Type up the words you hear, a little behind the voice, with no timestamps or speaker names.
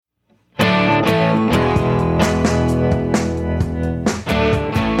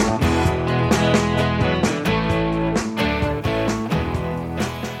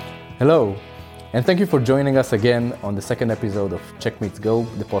Hello, and thank you for joining us again on the second episode of Czech Meets Go,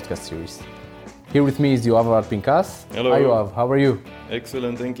 the podcast series. Here with me is Yoav Pinkas. Hello. Hi Yoav, how are you?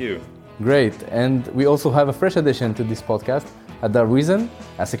 Excellent, thank you. Great, and we also have a fresh addition to this podcast, Hadar Reason,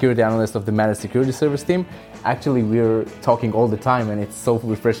 a security analyst of the Managed Security Service team. Actually, we're talking all the time, and it's so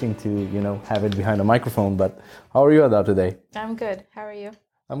refreshing to, have it behind a microphone. But how are you, Hadar, today? I'm good. How are you?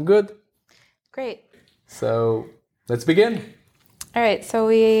 I'm good. Great. So, let's begin. All right, so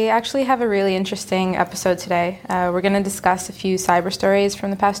we actually have a really interesting episode today. We're going to discuss a few cyber stories from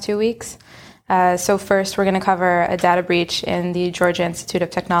the past 2 weeks. So first, we're going to cover a data breach in the Georgia Institute of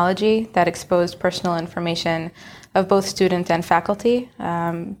Technology that exposed personal information of both students and faculty,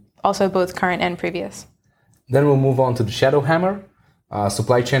 also both current and previous. Then we'll move on to the Shadow Hammer, a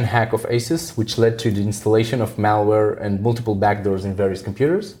supply chain hack of ASUS, which led to the installation of malware and multiple backdoors in various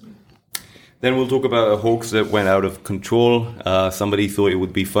computers. Then we'll talk about a hoax that went out of control. Somebody thought it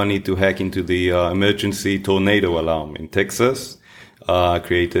would be funny to hack into the emergency tornado alarm in Texas.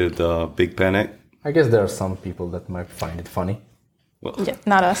 Created a big panic. I guess there are some people that might find it funny. Well, Yeah,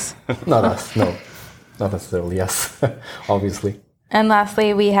 not us. Not us, no. Not necessarily us, obviously. And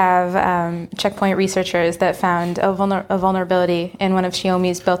lastly, we have Checkpoint researchers that found a vulnerability in one of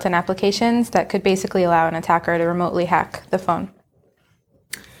Xiaomi's built-in applications that could basically allow an attacker to remotely hack the phone.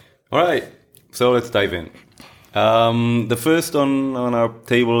 all right, so let's dive in. The first on our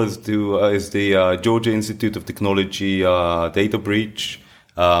table is the Georgia Institute of Technology data breach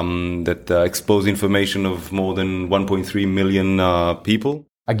that exposed information of more than 1.3 million people.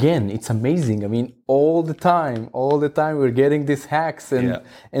 Again, it's amazing. I mean, all the time we're getting these hacks and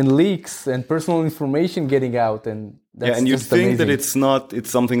leaks and personal information getting out, and that's and you'd just think amazing. that it's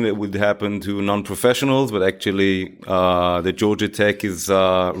something that would happen to non-professionals, but actually the Georgia Tech is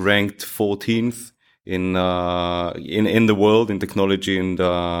ranked 14th in the world in technology and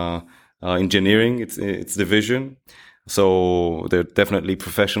engineering. Its division. So they're definitely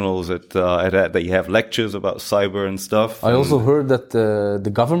professionals at that. They have lectures about cyber and stuff. I also heard that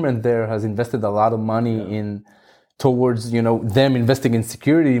the government there has invested a lot of money towards them investing in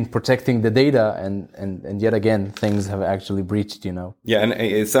security and protecting the data, and yet again things have actually breached. Yeah, and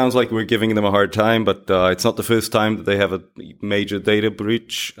it sounds like we're giving them a hard time, but it's not the first time that they have a major data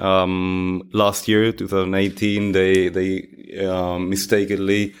breach. Last year, 2018, they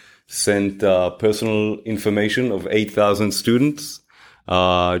mistakenly sent personal information of 8,000 students,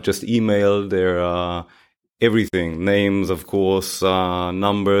 just emailed their everything, names, of course,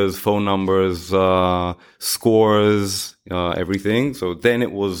 numbers, phone numbers, scores, everything. So then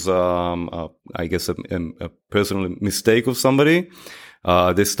it was, I guess, a personal mistake of somebody.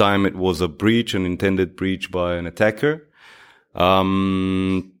 This time it was a breach, an intended breach by an attacker.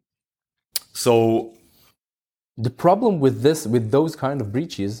 So the problem with those kind of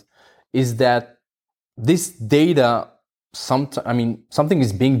breaches is that this data, something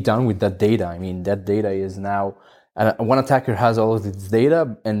is being done with that data. I mean, that data is now, one attacker has all of this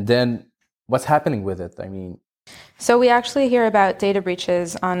data, and then what's happening with it? So we actually hear about data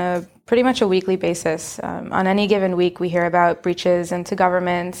breaches on pretty much a weekly basis. On any given week, we hear about breaches into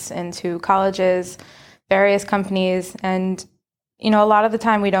governments, into colleges, various companies, and a lot of the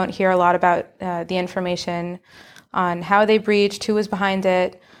time we don't hear a lot about the information on how they breached, who was behind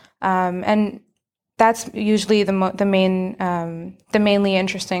it. And that's usually the mainly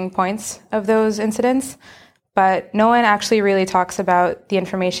interesting points of those incidents. But no one actually really talks about the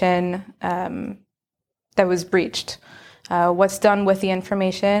information that was breached. What's done with the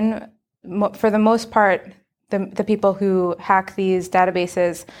information? For the most part, the people who hack these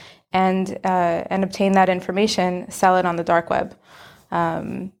databases and obtain that information sell it on the dark web.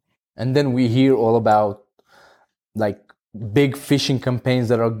 And then we hear all about big phishing campaigns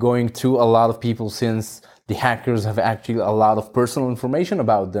that are going to a lot of people, since the hackers have actually a lot of personal information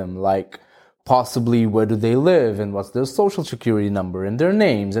about them, like possibly where do they live and what's their social security number and their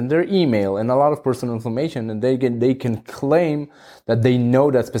names and their email and a lot of personal information, and they can claim that they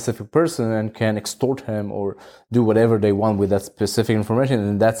know that specific person and can extort him or do whatever they want with that specific information,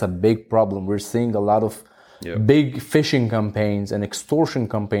 and that's a big problem. We're seeing a lot of big phishing campaigns and extortion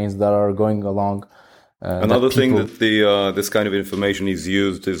campaigns that are going along. Another thing that this kind of information is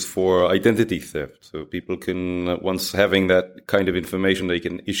used is for identity theft. So people can, once having that kind of information, they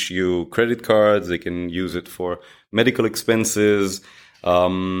can issue credit cards, they can use it for medical expenses.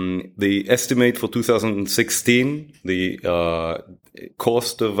 The estimate for 2016, the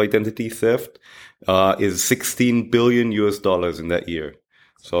cost of identity theft is $16 billion in that year.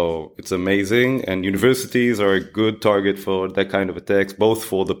 So it's amazing, and universities are a good target for that kind of attacks, both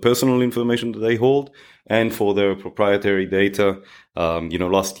for the personal information that they hold and for their proprietary data.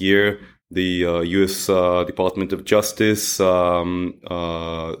 Last year, the U.S. Department of Justice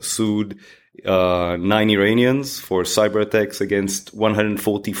sued 9 Iranians for cyber attacks against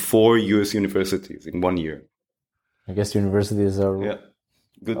 144 U.S. universities in 1 year. I guess universities are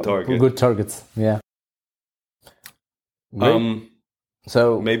good targets. Good targets, yeah. Great.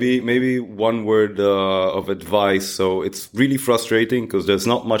 So maybe one word of advice. So it's really frustrating because there's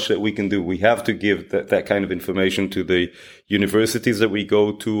not much that we can do. We have to give that kind of information to the universities that we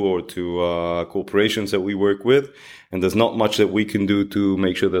go to or to corporations that we work with. And there's not much that we can do to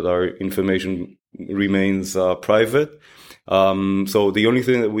make sure that our information remains private. So the only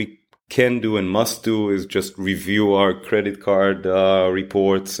thing that we can do and must do is just review our credit card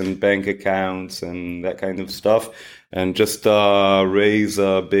reports and bank accounts and that kind of stuff, and just raise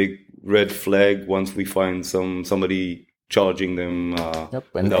a big red flag once we find somebody charging them.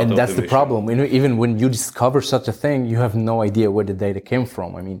 And that's the problem. Even when you discover such a thing, you have no idea where the data came from.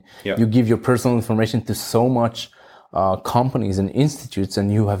 I mean, you give your personal information to so much companies and institutes, and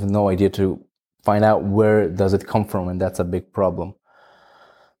you have no idea to find out where does it come from, and that's a big problem.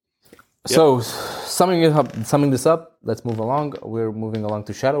 So, summing this up, let's move along. We're moving along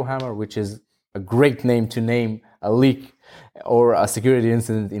to Shadowhammer, which is a great name to name a leak or a security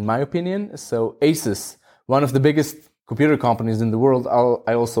incident, in my opinion. So, Asus, one of the biggest computer companies in the world.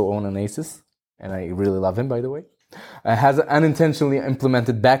 I also own an Asus, and I really love him, by the way. Has unintentionally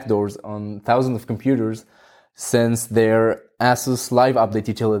implemented backdoors on thousands of computers since their Asus Live Update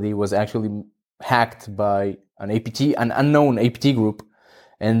utility was actually hacked by an unknown APT group.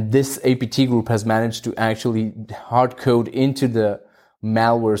 And this APT group has managed to actually hard code into the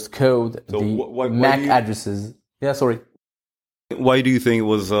malware's code MAC addresses. Yeah, sorry. Why do you think it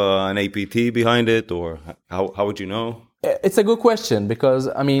was an APT behind it, or how would you know? It's a good question because,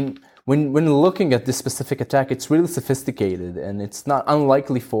 I mean, when looking at this specific attack, it's really sophisticated, and it's not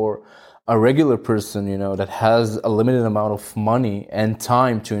unlikely for a regular person, that has a limited amount of money and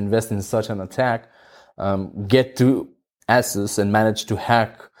time to invest in such an attack, get to Asus and manage to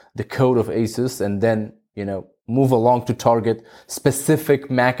hack the code of Asus and then, move along to target specific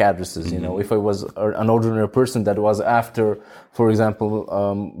MAC addresses. If I was an ordinary person that was after, for example,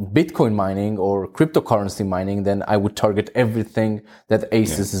 Bitcoin mining or cryptocurrency mining, then I would target everything that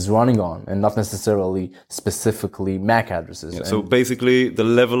Asus is running on and not necessarily specifically MAC addresses. Yeah, so basically the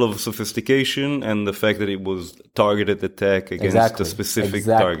level of sophistication and the fact that it was targeted attack against a specific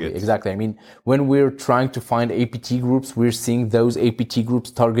target. Exactly. I mean, when we're trying to find APT groups, we're seeing those APT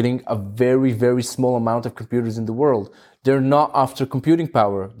groups targeting a very, very small amount of computers in the world. They're not after computing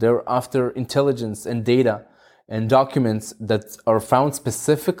power. They're after intelligence and data and documents that are found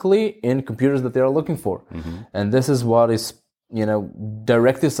specifically in computers that they are looking for. And this is what is,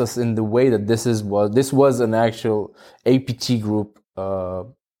 directed us in the way that this was an actual APT group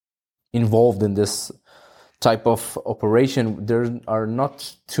involved in this type of operation. There are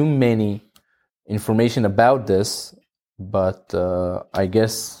not too many information about this, but I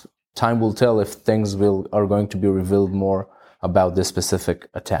guess time will tell if things are going to be revealed more about this specific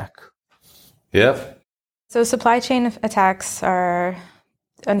attack. Yeah. So supply chain attacks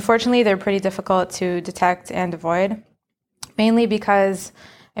unfortunately, they're pretty difficult to detect and avoid, mainly because,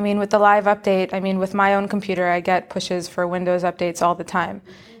 with the live update, with my own computer, I get pushes for Windows updates all the time.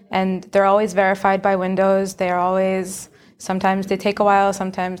 And they're always verified by Windows. Sometimes they take a while,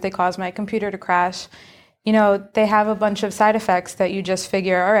 sometimes they cause my computer to crash. They have a bunch of side effects that you just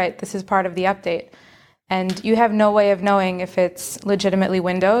figure, all right, this is part of the update. And you have no way of knowing if it's legitimately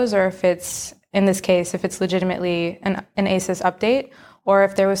Windows or if it's, in this case, if it's legitimately an Asus update, or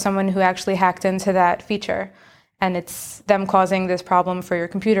if there was someone who actually hacked into that feature and it's them causing this problem for your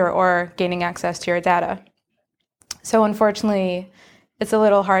computer or gaining access to your data. So unfortunately, it's a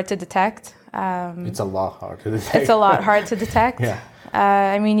little hard to detect. It's a lot hard to detect. It's a lot hard to detect. Yeah.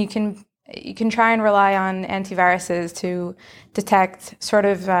 You can try and rely on antiviruses to detect sort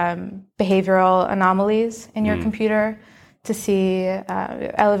of behavioral anomalies in your computer, to see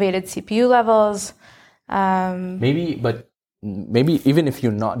elevated CPU levels. Maybe even if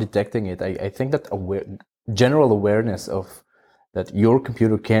you're not detecting it, I think that general awareness of that your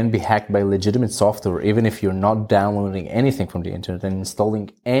computer can be hacked by legitimate software, even if you're not downloading anything from the internet and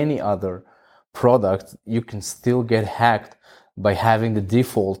installing any other product, you can still get hacked by having the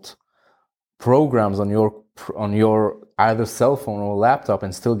default programs on your either cell phone or laptop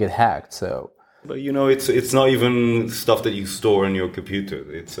and still get hacked. So, but it's not even stuff that you store in your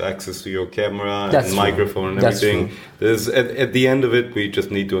computer. It's access to your camera and microphone and everything. There's at the end of it, we just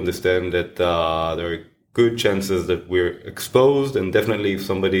need to understand that there are good chances that we're exposed, and definitely if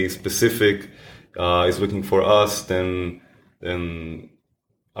somebody specific is looking for us, then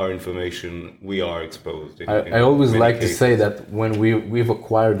our information, we are exposed. I always like to say that when we've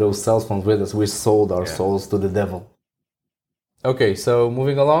acquired those cell phones with us, we sold our souls to the devil. Okay, so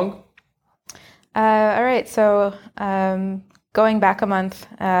moving along. All right, so going back a month,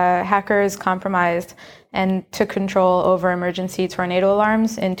 hackers compromised and took control over emergency tornado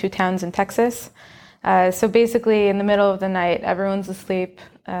alarms in 2 towns in Texas. So basically, in the middle of the night, everyone's asleep.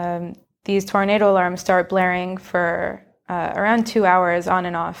 These tornado alarms start blaring for around 2 hours on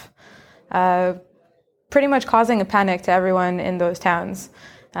and off, pretty much causing a panic to everyone in those towns.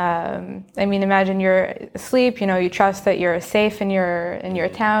 I mean, imagine you're asleep, you trust that you're safe in your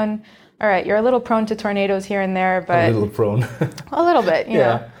town. All right, you're a little prone to tornadoes here and there, but... A little prone. A little bit, you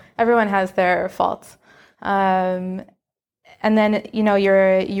know. Everyone has their faults. And then,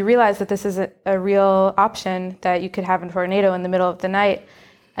 you realize that this is a real option, that you could have a tornado in the middle of the night.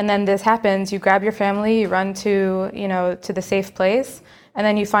 And then this happens, you grab your family, you run to the safe place, and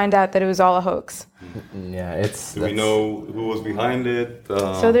then you find out that it was all a hoax. Yeah, Do we know who was behind it?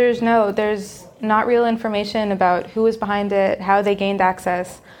 So there's not real information about who was behind it, how they gained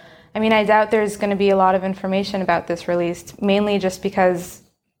access. I mean, I doubt there's going to be a lot of information about this released, mainly just because,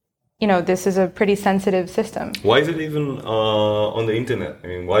 this is a pretty sensitive system. Why is it even on the internet? I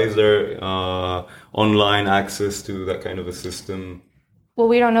mean, why is there online access to that kind of a system? Well,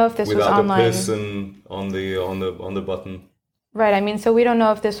 we don't know if this was online. Without a person on the button. Right. I mean, so we don't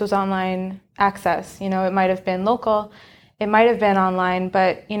know if this was online access. It might have been local, it might have been online,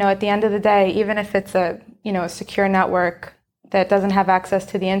 but at the end of the day, even if it's a secure network that doesn't have access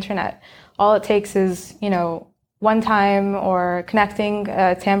to the internet, all it takes is one time or connecting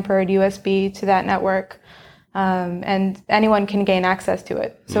a tampered USB to that network, and anyone can gain access to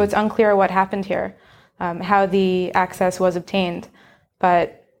it. So it's unclear what happened here, how the access was obtained,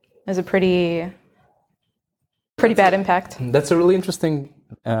 but there's a pretty bad impact. That's a really interesting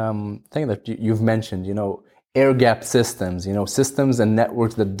thing that you've mentioned, air gap systems, systems and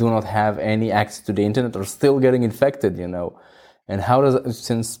networks that do not have any access to the internet are still getting infected, And how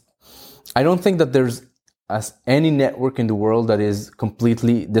since I don't think that there's any network in the world that is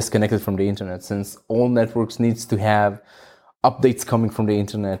completely disconnected from the internet, since all networks needs to have updates coming from the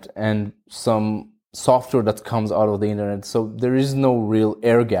internet and some software that comes out of the internet. So there is no real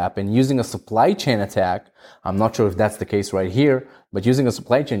air gap. And using a supply chain attack, I'm not sure if that's the case right here, but using a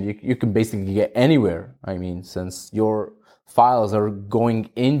supply chain, you can basically get anywhere. I mean, since your files are going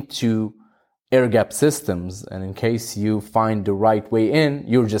into air gap systems, and in case you find the right way in,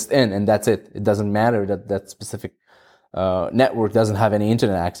 you're just in, and that's it. It doesn't matter that specific network doesn't have any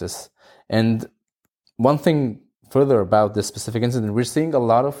internet access. And one thing further about this specific incident, we're seeing a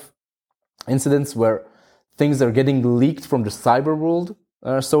lot of incidents where things are getting leaked from the cyber world,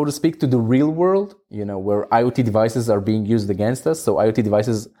 so to speak, to the real world, where IoT devices are being used against us. So IoT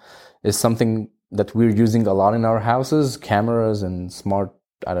devices is something that we're using a lot in our houses, cameras and smart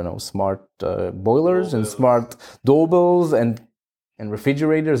boilers and smart doorbells and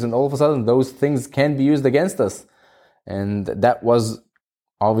refrigerators, and all of a sudden those things can be used against us. And that was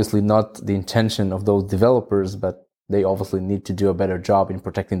obviously not the intention of those developers, but they obviously need to do a better job in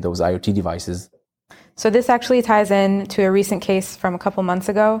protecting those IoT devices. So this actually ties in to a recent case from a couple months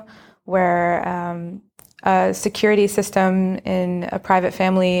ago where a security system in a private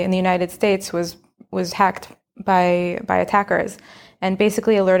family in the United States was hacked by attackers, and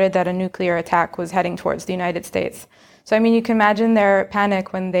basically alerted that a nuclear attack was heading towards the United States. So, I mean, you can imagine their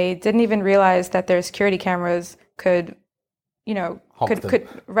panic when they didn't even realize that their security cameras could do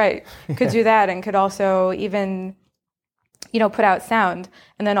that, and could also even, put out sound.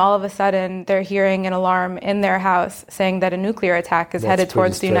 And then all of a sudden they're hearing an alarm in their house saying that a nuclear attack is headed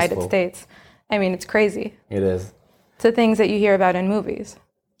towards the United States. I mean, it's crazy. It is. It's the things that you hear about in movies.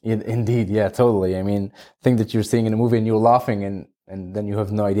 Indeed, yeah, totally. I mean, thing that you're seeing in a movie and you're laughing, and then you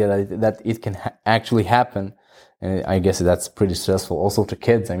have no idea that it can actually happen. And I guess that's pretty stressful. Also to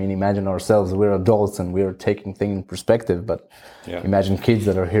kids. I mean, imagine ourselves, we're adults and we're taking things in perspective, but imagine kids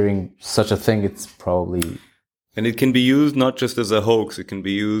that are hearing such a thing, it's probably... And it can be used not just as a hoax, it can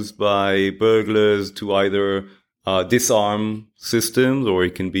be used by burglars to either disarm systems, or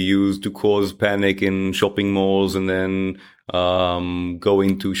it can be used to cause panic in shopping malls and then go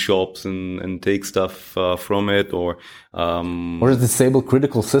into shops and take stuff from it, or disable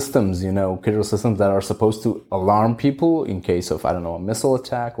critical systems, critical systems that are supposed to alarm people in case of, a missile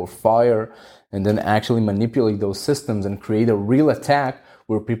attack or fire, and then actually manipulate those systems and create a real attack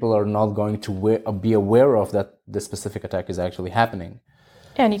where people are not going to be aware of that this specific attack is actually happening.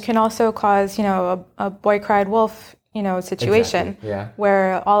 And you can also cause, a boy cried wolf situation. Exactly. Yeah.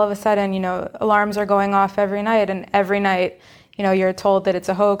 Where all of a sudden, alarms are going off every night, and every night, you're told that it's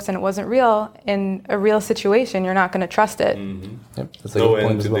a hoax and it wasn't real. In a real situation, you're not going to trust it. Mm-hmm. Yep, that's no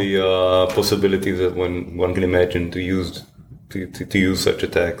end to the possibilities that one can imagine to use such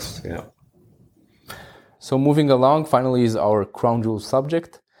attacks. Yeah. So moving along, finally is our crown jewel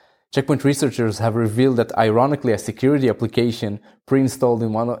subject. Check Point researchers have revealed that, ironically, a security application pre-installed in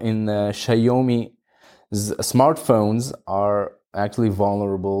Xiaomi smartphones are actually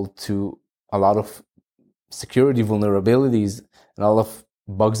vulnerable to a lot of security vulnerabilities and a lot of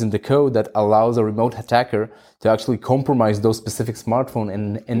bugs in the code that allows a remote attacker to actually compromise those specific smartphone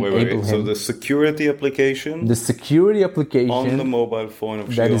and enable him. So the security application on the mobile phone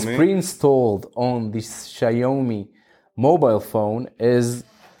of that Xiaomi is pre-installed on this Xiaomi mobile phone is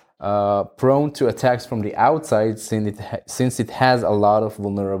prone to attacks from the outside since it has a lot of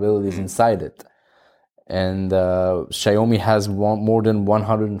vulnerabilities inside it. And Xiaomi has more than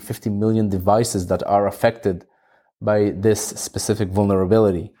 150 million devices that are affected by this specific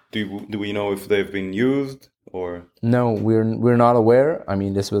vulnerability. Do we know if they've been used or? No, we're not aware. I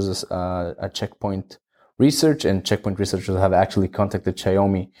mean, this was a Check Point research, and Check Point researchers have actually contacted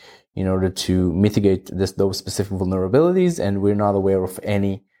Xiaomi in order to mitigate those specific vulnerabilities, and we're not aware of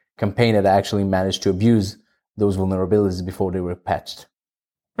any campaign that actually managed to abuse those vulnerabilities before they were patched.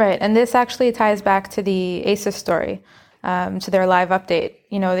 Right, and this actually ties back to the Asus story, to their live update.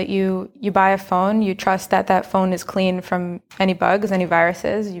 That you buy a phone, you trust that phone is clean from any bugs, any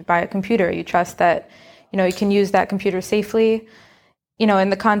viruses. You buy a computer, you trust that, you can use that computer safely. In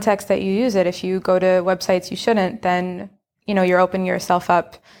the context that you use it, if you go to websites you shouldn't, then, you're opening yourself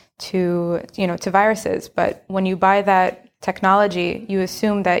up to viruses. But when you buy that technology, you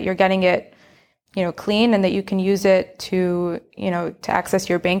assume that you're getting it clean and that you can use it to access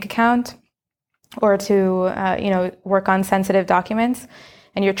your bank account or to, work on sensitive documents.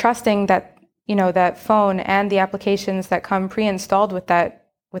 And you're trusting that, that phone and the applications that come pre-installed with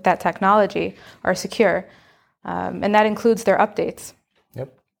that technology are secure. And that includes their updates.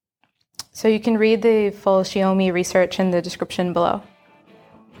 Yep. So you can read the full Xiaomi research in the description below.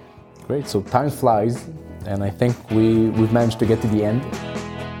 Great. So time flies, and I think we've managed to get to the end.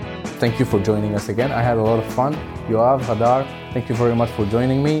 Thank you for joining us again. I had a lot of fun. Yoav, Hadar, thank you very much for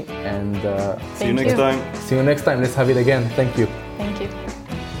joining me. And see you next time. See you next time. Let's have it again. Thank you. Thank you.